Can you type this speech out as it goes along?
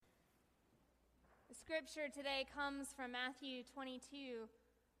Scripture today comes from Matthew 22,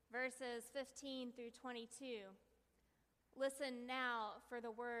 verses 15 through 22. Listen now for the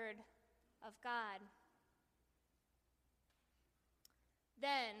word of God.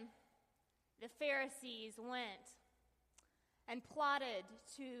 Then the Pharisees went and plotted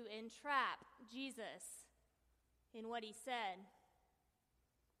to entrap Jesus in what he said.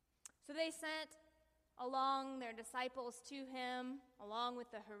 So they sent along their disciples to him, along with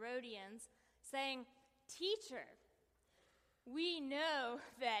the Herodians, saying, "Teacher, we know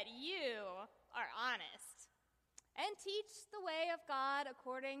that you are honest and teach the way of God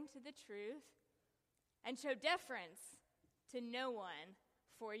according to the truth and show deference to no one,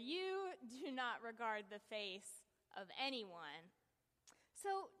 for you do not regard the face of anyone.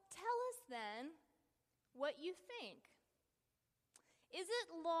 So tell us then what you think. Is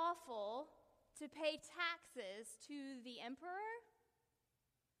it lawful to pay taxes to the emperor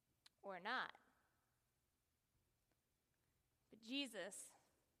or not?" But Jesus,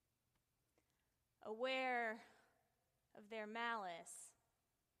 aware of their malice,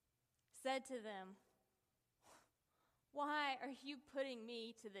 said to them, "Why are you putting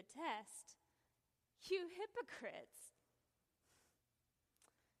me to the test, you hypocrites?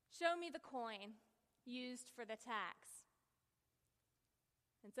 Show me the coin used for the tax."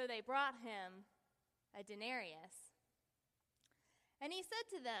 And so they brought him a denarius. And he said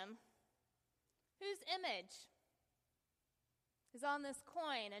to them, "Whose image is on this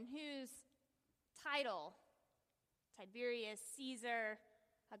coin, and whose title? Tiberius Caesar,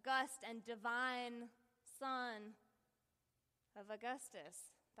 august and divine son of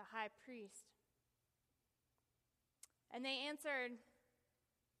Augustus, the high priest." And they answered,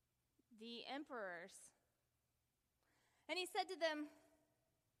 "The emperor's." And he said to them,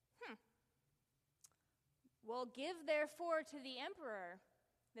 "Well, give therefore to the emperor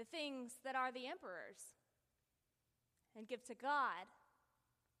the things that are the emperor's, and give to God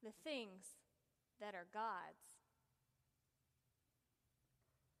the things that are God's."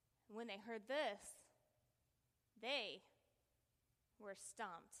 And when they heard this, they were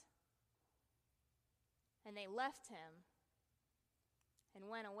stumped. And they left him and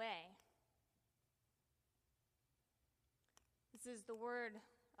went away. This is the word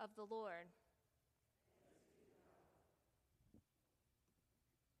of the Lord.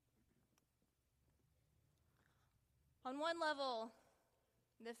 On one level,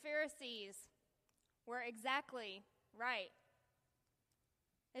 the Pharisees were exactly right.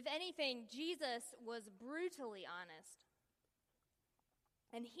 If anything, Jesus was brutally honest,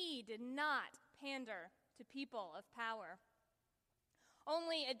 and he did not pander to people of power.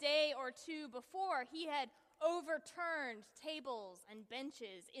 Only a day or two before, he had overturned tables and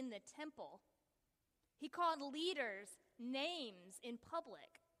benches in the temple. He called leaders names in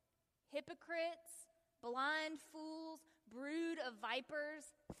public: hypocrites, blind fools, brood of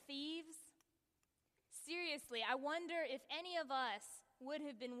vipers, thieves. Seriously, I wonder if any of us would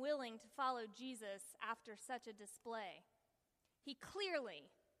have been willing to follow Jesus after such a display. He clearly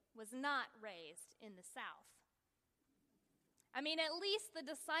was not raised in the South. I mean, at least the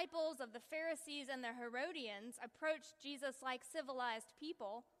disciples of the Pharisees and the Herodians approached Jesus like civilized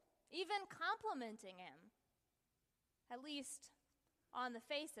people, even complimenting him, at least on the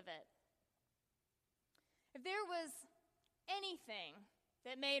face of it. If there was anything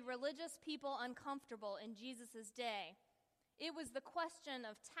that made religious people uncomfortable in Jesus' day, it was the question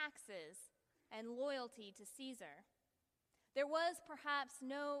of taxes and loyalty to Caesar. There was perhaps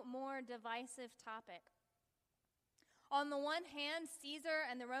no more divisive topic. On the one hand, Caesar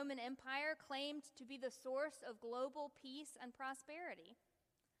and the Roman Empire claimed to be the source of global peace and prosperity.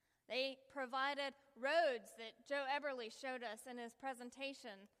 They provided roads that Joe Eberly showed us in his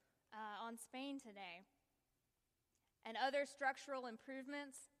presentation on Spain today, and other structural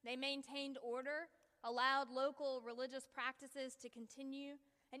improvements. They maintained order, allowed local religious practices to continue,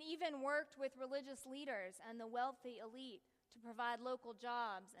 and even worked with religious leaders and the wealthy elite to provide local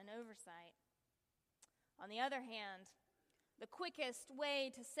jobs and oversight. On the other hand, the quickest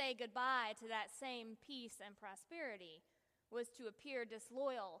way to say goodbye to that same peace and prosperity was to appear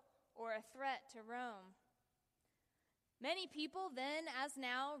disloyal or a threat to Rome. Many people then, as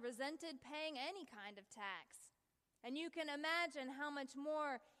now, resented paying any kind of tax. And you can imagine how much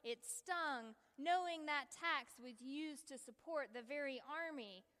more it stung knowing that tax was used to support the very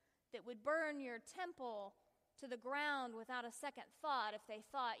army that would burn your temple to the ground without a second thought if they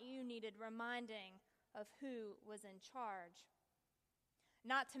thought you needed reminding of who was in charge.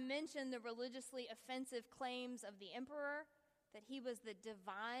 Not to mention the religiously offensive claims of the emperor that he was the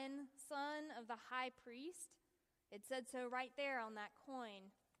divine son of the high priest. It said so right there on that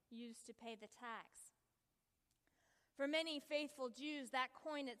coin. used to pay the tax. For many faithful Jews, that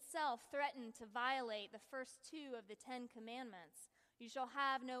coin itself threatened to violate the first two of the 10 Commandments. You shall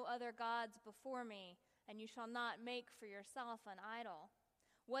have no other gods before me, and you shall not make for yourself an idol.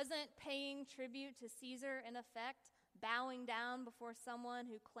 Wasn't paying tribute to Caesar, in effect, bowing down before someone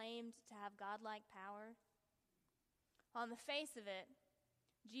who claimed to have godlike power? On the face of it,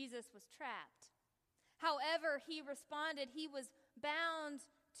 Jesus was trapped. However he responded, he was bound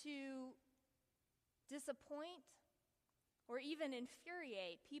to disappoint or even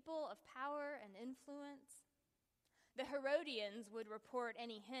infuriate people of power and influence. The Herodians would report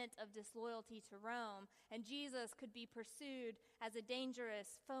any hint of disloyalty to Rome, and Jesus could be pursued as a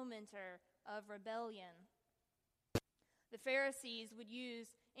dangerous fomenter of rebellion. The Pharisees would use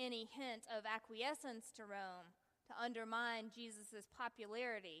any hint of acquiescence to Rome to undermine Jesus'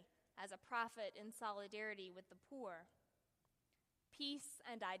 popularity as a prophet in solidarity with the poor. Peace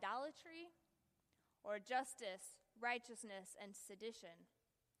and idolatry, or justice, righteousness, and sedition.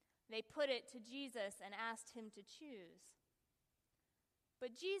 They put it to Jesus and asked him to choose.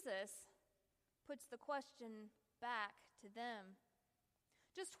 But Jesus puts the question back to them.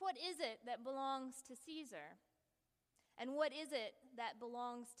 Just what is it that belongs to Caesar? And what is it that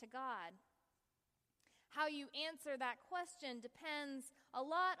belongs to God? How you answer that question depends a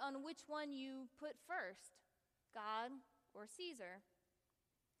lot on which one you put first, God or Caesar.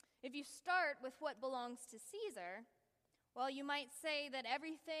 If you start with what belongs to Caesar, well, you might say that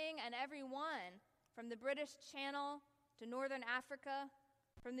everything and everyone, from the British Channel to northern Africa,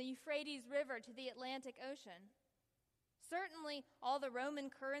 from the Euphrates River to the Atlantic Ocean, certainly all the Roman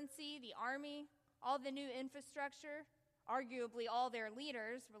currency, the army, all the new infrastructure, arguably all their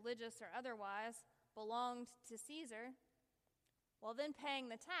leaders, religious or otherwise, belonged to Caesar, well, then paying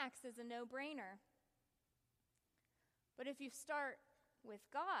the tax is a no-brainer. But if you start with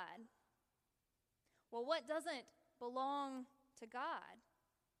God, well, what doesn't belong to God?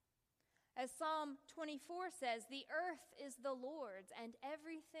 As Psalm 24 says, the earth is the Lord's and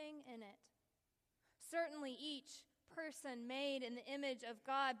everything in it. Certainly each person made in the image of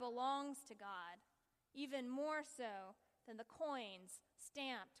God belongs to God, even more so than the coins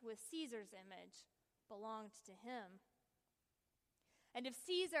stamped with Caesar's image belonged to him. And if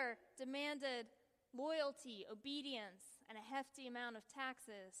Caesar demanded loyalty, obedience, and a hefty amount of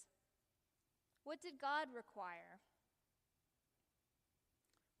taxes, what did God require?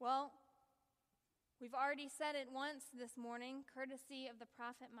 Well, we've already said it once this morning, courtesy of the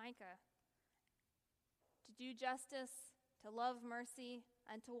prophet Micah. To do justice, to love mercy,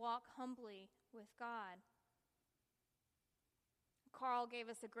 and to walk humbly with God. Carl gave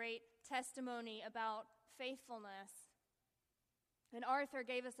us a great testimony about faithfulness. And Arthur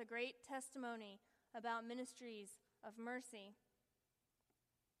gave us a great testimony about ministries of mercy.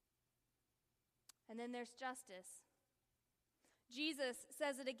 And then there's justice. Jesus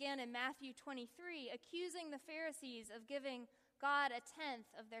says it again in Matthew 23, accusing the Pharisees of giving God a tenth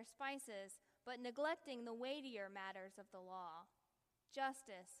of their spices, but neglecting the weightier matters of the law,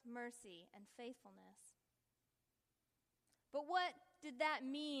 justice, mercy, and faithfulness. But what did that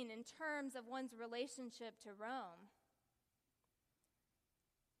mean in terms of one's relationship to Rome?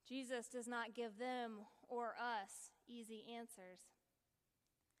 Jesus does not give them or us easy answers.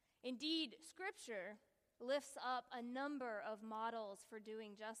 Indeed, Scripture lifts up a number of models for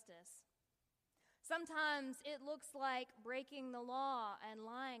doing justice. Sometimes it looks like breaking the law and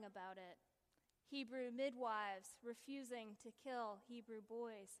lying about it. Hebrew midwives refusing to kill Hebrew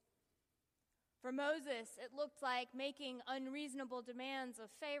boys. For Moses, it looked like making unreasonable demands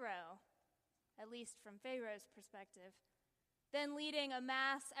of Pharaoh, at least from Pharaoh's perspective, then leading a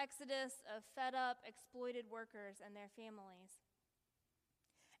mass exodus of fed-up, exploited workers and their families.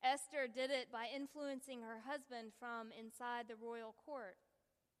 Esther did it by influencing her husband from inside the royal court.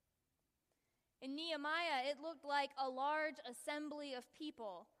 In Nehemiah, it looked like a large assembly of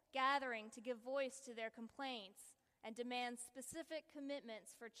people gathering to give voice to their complaints and demand specific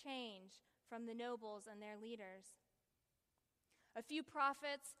commitments for change from the nobles and their leaders. A few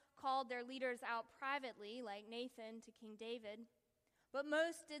prophets called their leaders out privately, like Nathan to King David, but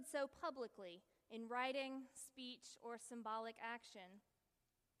most did so publicly in writing, speech, or symbolic action,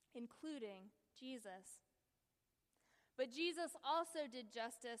 including Jesus. But Jesus also did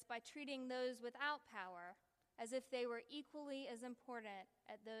justice by treating those without power as if they were equally as important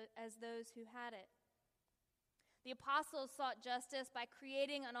as those who had it. The apostles sought justice by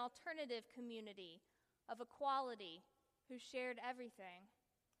creating an alternative community of equality who shared everything.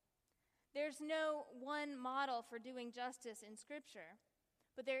 There's no one model for doing justice in Scripture,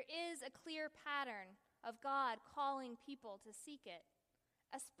 but there is a clear pattern of God calling people to seek it,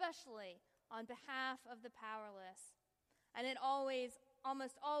 especially on behalf of the powerless. And it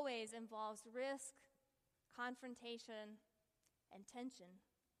almost always involves risk, confrontation, and tension.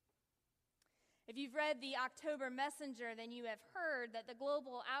 If you've read the October Messenger, then you have heard that the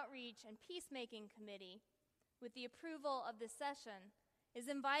Global Outreach and Peacemaking Committee, with the approval of this session,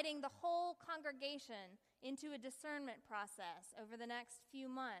 is inviting the whole congregation into a discernment process over the next few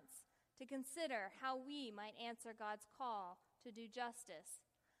months to consider how we might answer God's call to do justice,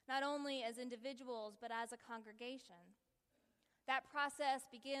 not only as individuals, but as a congregation. That process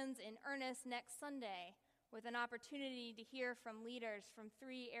begins in earnest next Sunday with an opportunity to hear from leaders from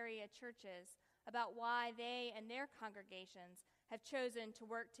 3 area churches about why they and their congregations have chosen to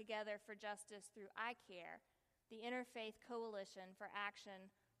work together for justice through iCare, the Interfaith Coalition for Action,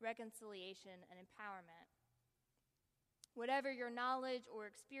 Reconciliation, and Empowerment. Whatever your knowledge or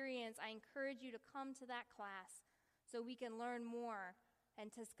experience, I encourage you to come to that class so we can learn more and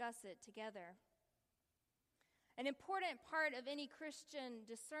discuss it together. An important part of any Christian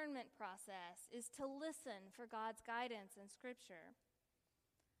discernment process is to listen for God's guidance in Scripture.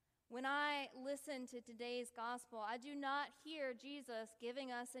 When I listen to today's gospel, I do not hear Jesus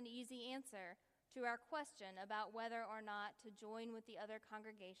giving us an easy answer to our question about whether or not to join with the other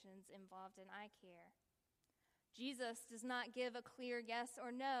congregations involved in iCare. Jesus does not give a clear yes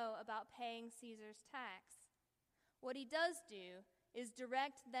or no about paying Caesar's tax. What he does do is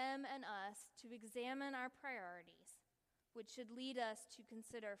direct them and us to examine our priorities, which should lead us to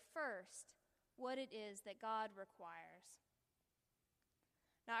consider first what it is that God requires.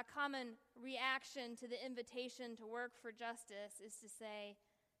 Now, a common reaction to the invitation to work for justice is to say,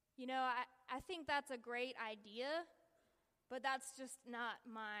 I think that's a great idea, but that's just not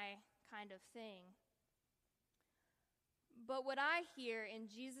my kind of thing. But what I hear in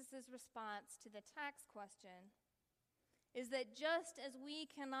Jesus' response to the tax question is that just as we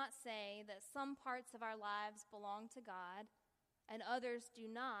cannot say that some parts of our lives belong to God and others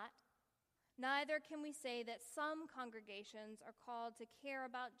do not, neither can we say that some congregations are called to care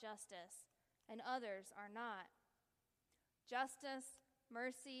about justice and others are not. Justice,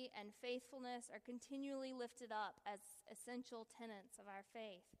 mercy, and faithfulness are continually lifted up as essential tenets of our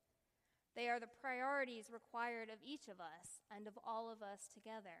faith. They are the priorities required of each of us and of all of us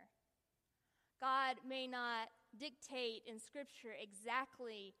together. God may not dictate in Scripture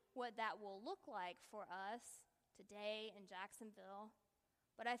exactly what that will look like for us today in Jacksonville,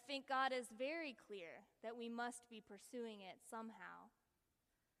 but I think God is very clear that we must be pursuing it somehow.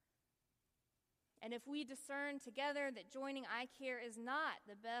 And if we discern together that joining iCare is not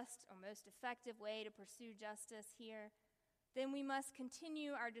the best or most effective way to pursue justice here, then we must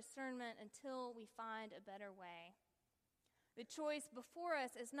continue our discernment until we find a better way. The choice before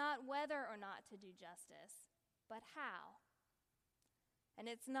us is not whether or not to do justice, but how. And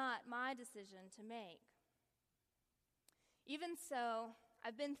it's not my decision to make. Even so,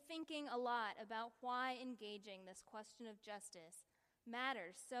 I've been thinking a lot about why engaging this question of justice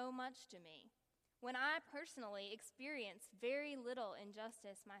matters so much to me, when I personally experience very little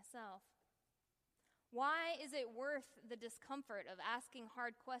injustice myself. Why is it worth the discomfort of asking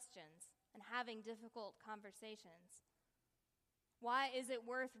hard questions and having difficult conversations? Why is it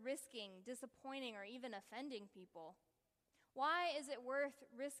worth risking disappointing or even offending people? Why is it worth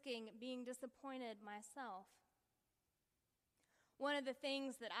risking being disappointed myself? One of the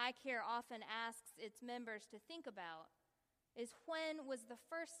things that iCare often asks its members to think about is, when was the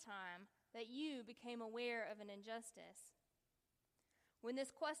first time that you became aware of an injustice? When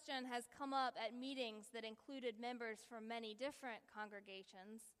this question has come up at meetings that included members from many different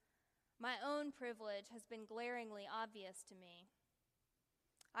congregations, my own privilege has been glaringly obvious to me.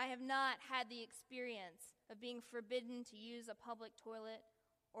 I have not had the experience of being forbidden to use a public toilet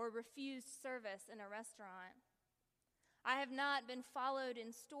or refused service in a restaurant. I have not been followed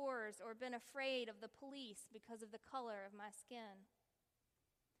in stores or been afraid of the police because of the color of my skin.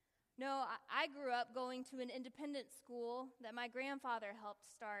 No, I grew up going to an independent school that my grandfather helped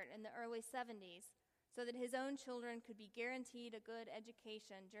start in the early 70s so that his own children could be guaranteed a good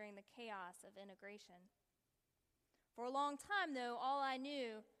education during the chaos of integration. For a long time, though, all I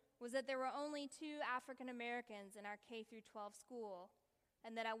knew was that there were only 2 African Americans in our K-12 school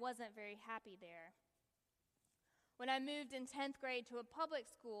and that I wasn't very happy there. When I moved in 10th grade to a public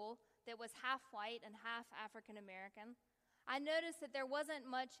school that was half white and half African American, I noticed that there wasn't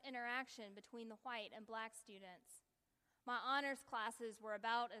much interaction between the white and black students. My honors classes were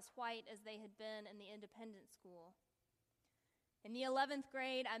about as white as they had been in the independent school. In the 11th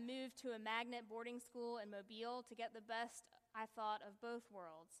grade, I moved to a magnet boarding school in Mobile to get the best, I thought, of both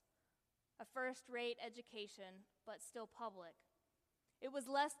worlds. A first-rate education, but still public. It was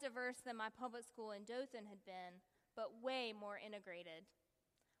less diverse than my public school in Dothan had been, but way more integrated.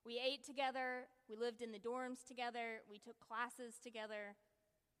 We ate together, we lived in the dorms together, we took classes together.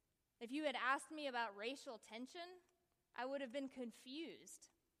 If you had asked me about racial tension, I would have been confused.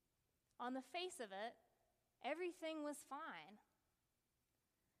 On the face of it, everything was fine.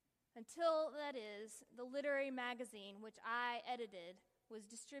 Until, that is, the literary magazine, which I edited, was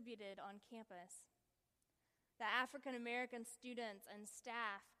distributed on campus. The African American students and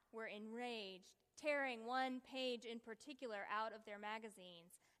staff were enraged, tearing one page in particular out of their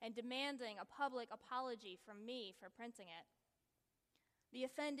magazines and demanding a public apology from me for printing it. The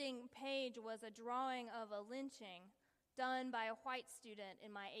offending page was a drawing of a lynching done by a white student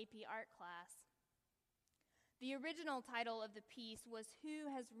in my AP art class. The original title of the piece was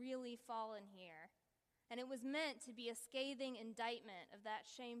 "Who Has Really Fallen Here?" and it was meant to be a scathing indictment of that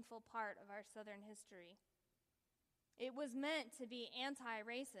shameful part of our Southern history. It was meant to be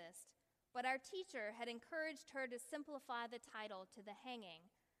anti-racist, but our teacher had encouraged her to simplify the title to the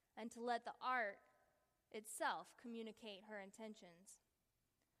hanging and to let the art itself communicate her intentions.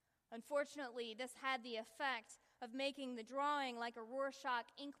 Unfortunately, this had the effect of making the drawing like a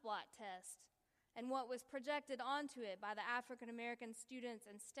Rorschach inkblot test, and what was projected onto it by the African American students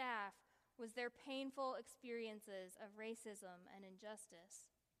and staff was their painful experiences of racism and injustice.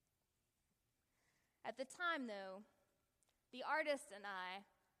 At the time, though, the artist and I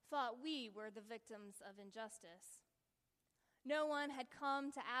thought we were the victims of injustice. No one had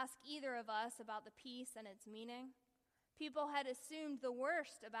come to ask either of us about the piece and its meaning. People had assumed the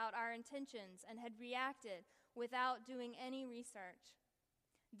worst about our intentions and had reacted without doing any research.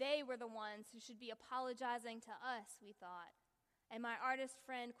 They were the ones who should be apologizing to us, we thought. And my artist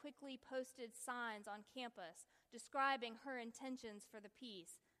friend quickly posted signs on campus describing her intentions for the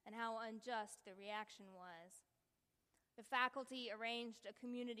piece and how unjust the reaction was. The faculty arranged a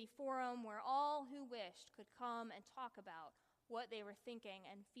community forum where all who wished could come and talk about what they were thinking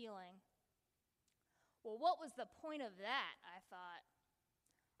and feeling. Well, what was the point of that, I thought.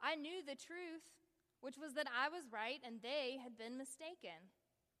 I knew the truth, which was that I was right and they had been mistaken.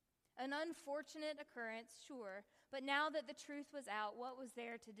 An unfortunate occurrence, sure, but now that the truth was out, what was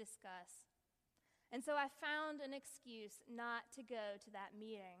there to discuss? And so I found an excuse not to go to that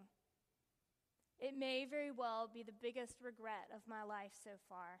meeting. It may very well be the biggest regret of my life so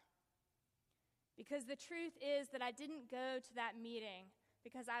far. Because the truth is that I didn't go to that meeting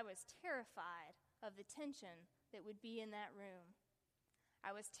because I was terrified of the tension that would be in that room.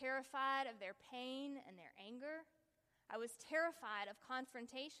 I was terrified of their pain and their anger. I was terrified of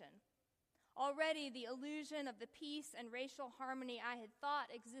confrontation. Already the illusion of the peace and racial harmony I had thought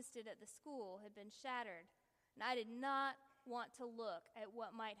existed at the school had been shattered, and I did not want to look at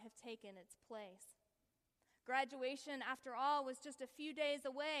what might have taken its place. Graduation, after all, was just a few days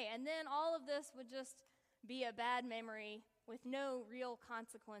away, and then all of this would just be a bad memory with no real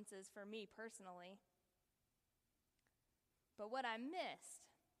consequences for me personally. But what I missed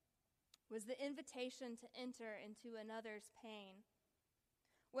was the invitation to enter into another's pain.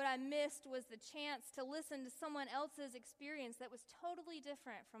 What I missed was the chance to listen to someone else's experience that was totally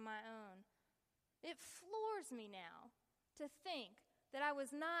different from my own. It floors me now to think that I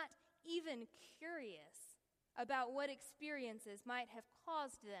was not even curious about what experiences might have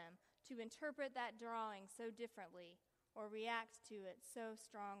caused them to interpret that drawing so differently or react to it so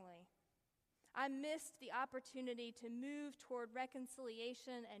strongly. I missed the opportunity to move toward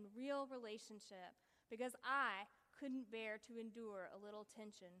reconciliation and real relationship because I couldn't bear to endure a little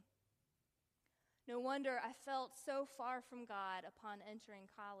tension. No wonder I felt so far from God upon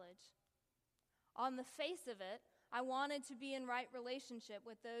entering college. On the face of it, I wanted to be in right relationship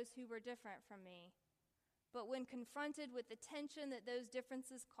with those who were different from me. But when confronted with the tension that those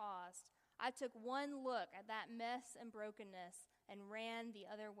differences caused, I took one look at that mess and brokenness and ran the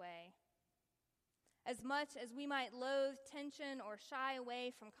other way. As much as we might loathe tension or shy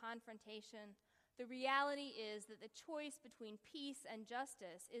away from confrontation, the reality is that the choice between peace and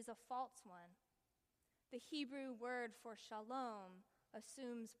justice is a false one. The Hebrew word for shalom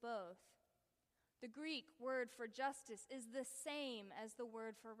assumes both. The Greek word for justice is the same as the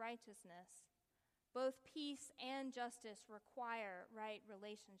word for righteousness. Both peace and justice require right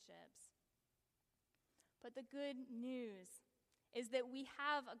relationships. But the good news is that we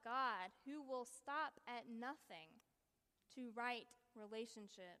have a God who will stop at nothing to right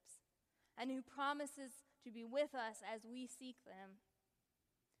relationships and who promises to be with us as we seek them.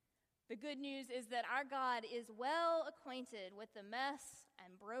 The good news is that our God is well acquainted with the mess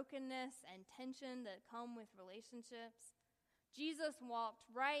and brokenness and tension that come with relationships. Jesus walked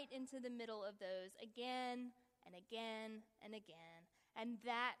right into the middle of those again and again and again, And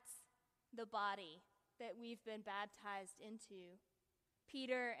that's the body that we've been baptized into.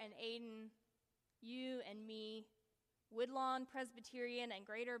 Peter and Aiden, you and me, Woodlawn Presbyterian and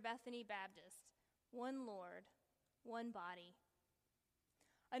Greater Bethany Baptist, one Lord, one body.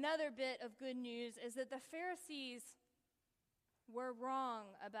 Another bit of good news is that the Pharisees were wrong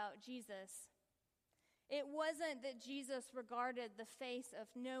about Jesus. It wasn't that Jesus regarded the face of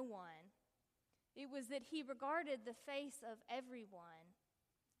no one. It was that he regarded the face of everyone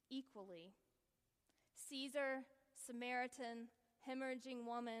equally. Caesar, Samaritan, hemorrhaging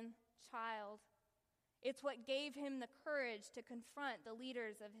woman, child. It's what gave him the courage to confront the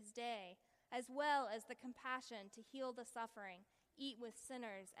leaders of his day, as well as the compassion to heal the suffering, eat with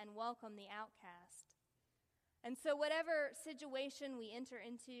sinners, and welcome the outcast. And so whatever situation we enter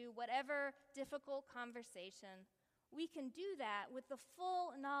into, whatever difficult conversation, we can do that with the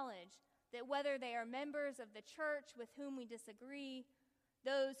full knowledge that whether they are members of the church with whom we disagree,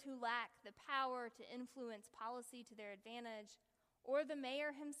 those who lack the power to influence policy to their advantage, or the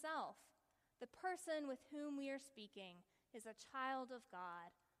mayor himself, the person with whom we are speaking is a child of God,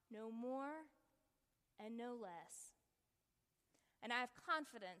 no more and no less. And I have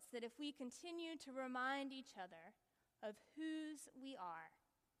confidence that if we continue to remind each other of whose we are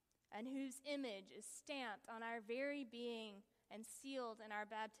and whose image is stamped on our very being and sealed in our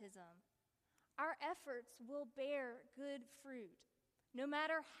baptism, our efforts will bear good fruit, no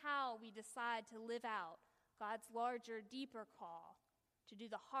matter how we decide to live out God's larger, deeper call to do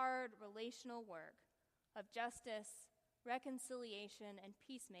the hard relational work of justice, reconciliation, and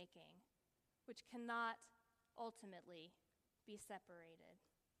peacemaking, which cannot ultimately be separated.